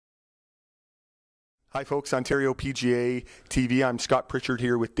Hi folks, Ontario PGA TV. I'm Scott Pritchard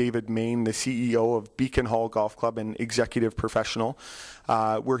here with David Main, the CEO of Beacon Hall Golf Club and executive professional.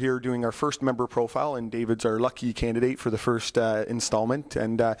 We're here doing our first member profile, and David's our lucky candidate for the first installment.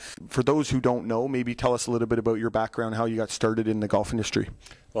 And for those who don't know, maybe tell us a little bit about your background, how you got started in the golf industry.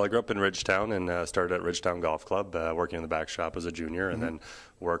 Well, I grew up in Ridgetown and started at Ridgetown Golf Club, working in the back shop as a junior, and then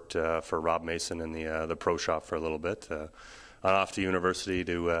worked for Rob Mason in the pro shop for a little bit. I'm off to university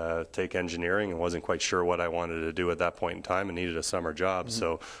to take engineering and wasn't quite sure what I wanted to do at that point in time and needed a summer job.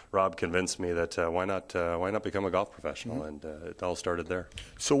 So Rob convinced me that why not become a golf professional, and it all started there.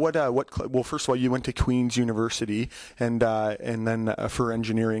 So well, first of all, you went to Queen's University and then for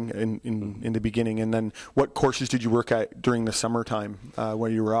engineering in the beginning, and then what courses did you work at during the summertime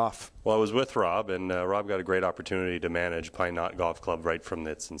when you were off? Well, I was with Rob, and Rob got a great opportunity to manage Pine Knot Golf Club right from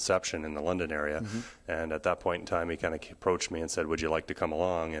its inception in the London area. And at that point in time, he kind of approached me and said, "Would you like to come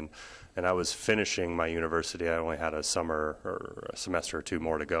along?" And I was finishing my university. I only had a summer or a semester or two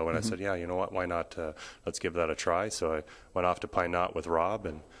more to go, and I said, "Yeah, you know what? Why not? Let's give that a try." So I went off to Pine Knot with Rob,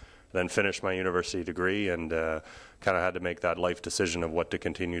 and then finished my university degree, and kind of had to make that life decision of what to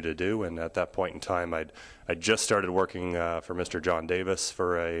continue to do. And at that point in time, I'd just started working for Mr. John Davis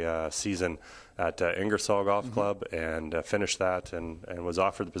for a season at Ingersoll Golf Club, and finished that, and was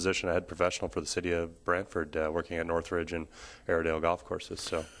offered the position of head professional for the city of Brantford, working at Northridge and Airedale golf courses.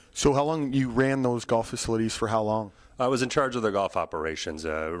 So how long you ran those golf facilities for? How long? I was in charge of the golf operations,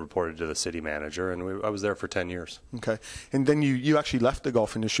 reported to the city manager, and I was there for 10 years. Okay. And then you actually left the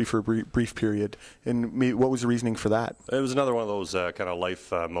golf industry for a brief period. And what was the reasoning for that? It was another one of those kind of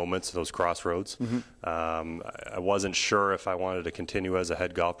life moments, those crossroads. I wasn't sure if I wanted to continue as a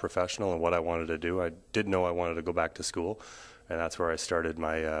head golf professional and what I wanted to do. I did know I wanted to go back to school, and that's where I started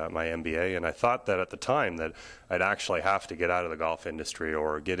my my MBA. And I thought that at the time that I'd actually have to get out of the golf industry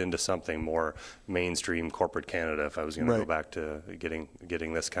or get into something more mainstream corporate Canada if I was going to go back to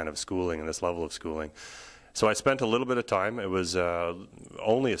getting this kind of schooling and this level of schooling. So I spent a little bit of time. It was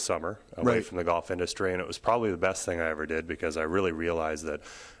only a summer away from the golf industry, and it was probably the best thing I ever did, because I really realized that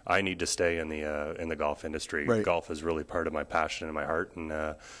I need to stay in the golf industry. Golf is really part of my passion and my heart,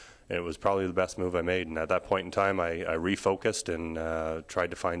 and it was probably the best move I made. And at that point in time, I refocused and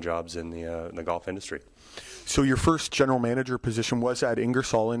tried to find jobs in the golf industry. So your first general manager position was at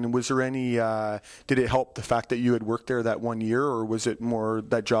Ingersoll, and was there any, did it help the fact that you had worked there that 1 year, or was it more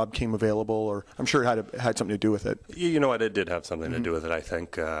that job came available, or I'm sure it had something to do with it? You know what, it did have something to do with it, I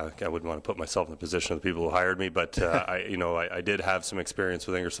think. I wouldn't want to put myself in the position of the people who hired me, but I did have some experience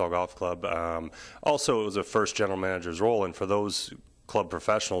with Ingersoll Golf Club. Also, it was a first general manager's role, and for those club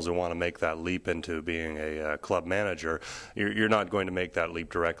professionals who want to make that leap into being a club manager, you're not going to make that leap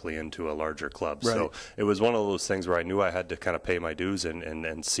directly into a larger club. So it was one of those things where I knew I had to kind of pay my dues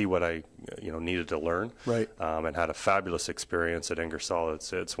and see what I needed to learn. And had a fabulous experience at Ingersoll.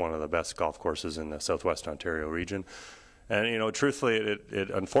 It's one of the best golf courses in the Southwest Ontario region. And truthfully, it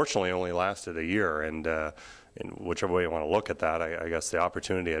unfortunately only lasted a year. And in whichever way you want to look at that, I guess the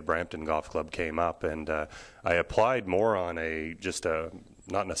opportunity at Brampton Golf Club came up, and I applied more on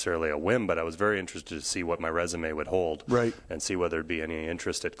not necessarily a whim, but I was very interested to see what my resume would hold, and see whether there'd be any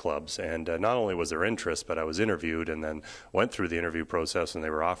interest at clubs. And not only was there interest, but I was interviewed and then went through the interview process, and they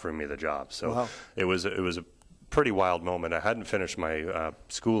were offering me the job. So it was a pretty wild moment. I hadn't finished my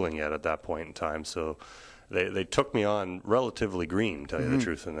schooling yet at that point in time, so they took me on relatively green, to tell you the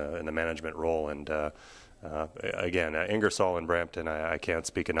truth, in the management role. And again, Ingersoll and Brampton, I can't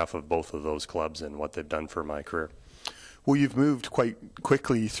speak enough of both of those clubs and what they've done for my career. Well, you've moved quite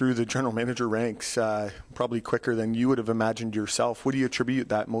quickly through the general manager ranks, probably quicker than you would have imagined yourself. What do you attribute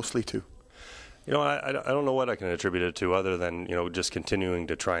that mostly to? I don't know what I can attribute it to, other than just continuing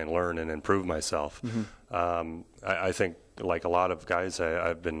to try and learn and improve myself. I think, like a lot of guys,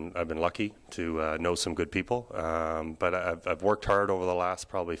 I've been lucky to know some good people, but I've worked hard over the last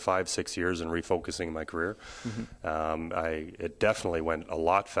probably 5-6 years in refocusing my career. It definitely went a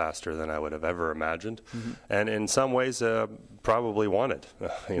lot faster than I would have ever imagined, and in some ways probably wanted.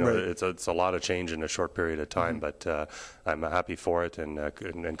 It's a lot of change in a short period of time, but I'm happy for it, and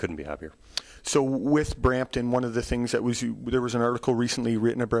couldn't be happier. So with Brampton, one of the things that there was an article recently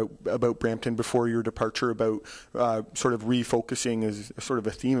written about Brampton before your departure about sort of refocusing is sort of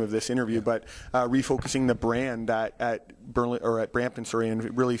a theme of this interview, but refocusing the brand at Brampton,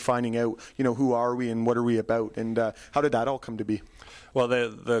 and really finding out who are we and what are we about, and how did that all come to be? Well,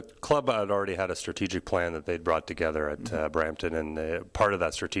 the club had already had a strategic plan that they'd brought together at Brampton, and part of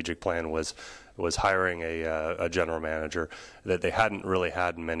that strategic plan was hiring a general manager that they hadn't really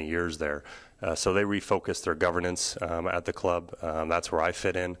had in many years there. So they refocused their governance at the club. That's where I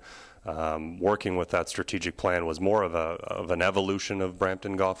fit in. working with that strategic plan was more of an evolution of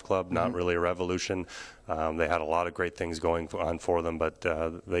Brampton Golf Club, not really a revolution. They had a lot of great things going on for them, but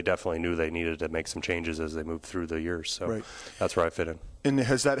they definitely knew they needed to make some changes as they moved through the years. So that's where I fit in. And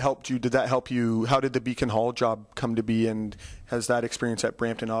has that helped you? Did that help you? How did the Beacon Hall job come to be? And has that experience at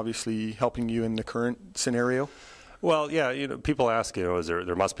Brampton obviously helping you in the current scenario? Well, yeah, people ask,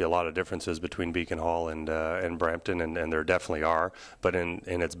 there must be a lot of differences between Beacon Hall and Brampton, and there definitely are. But in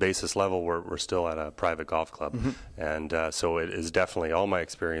its basis level, we're still at a private golf club, and so it is definitely all my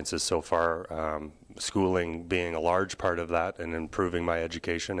experiences so far. Schooling being a large part of that, and improving my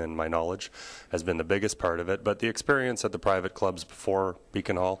education and my knowledge has been the biggest part of it. But the experience at the private clubs before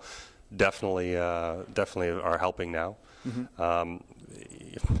Beacon Hall definitely are helping now.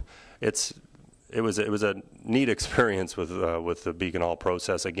 It was a neat experience with the Beacon Hall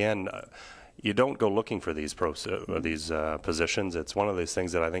process. Again, you don't go looking for these positions. It's one of these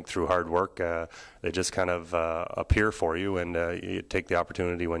things that I think through hard work they just kind of appear for you, and you take the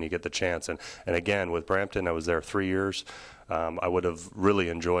opportunity when you get the chance. And again, with Brampton, I was there 3 years. I would have really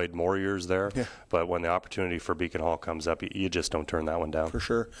enjoyed more years there, but when the opportunity for Beacon Hall comes up, you just don't turn that one down. For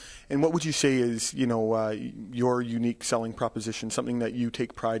sure. And what would you say is, your unique selling proposition, something that you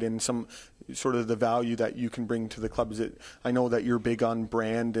take pride in, some sort of the value that you can bring to the club? Is it? I know that you're big on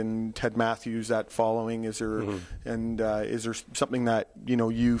brand and Ted Matthews, that following. Is there is there something that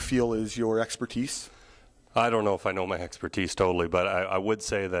you feel is your expertise? I don't know if I know my expertise totally, but I would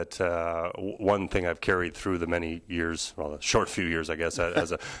say that one thing I've carried through the many years, well, the short few years, I guess,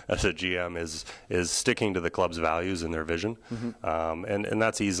 as a GM is sticking to the club's values and their vision, and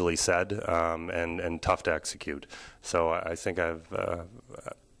that's easily said and tough to execute. So I think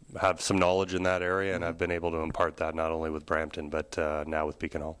have some knowledge in that area, and I've been able to impart that not only with Brampton but now with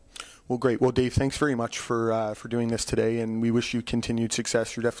Beacon Hall. Well, great. Well, Dave, thanks very much for doing this today, and we wish you continued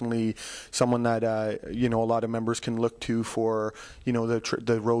success. You're definitely someone that a lot of members can look to for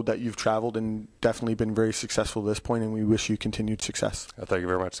the road that you've traveled, and definitely been very successful at this point. And we wish you continued success. Thank you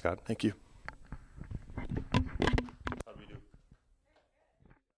very much, Scott. Thank you.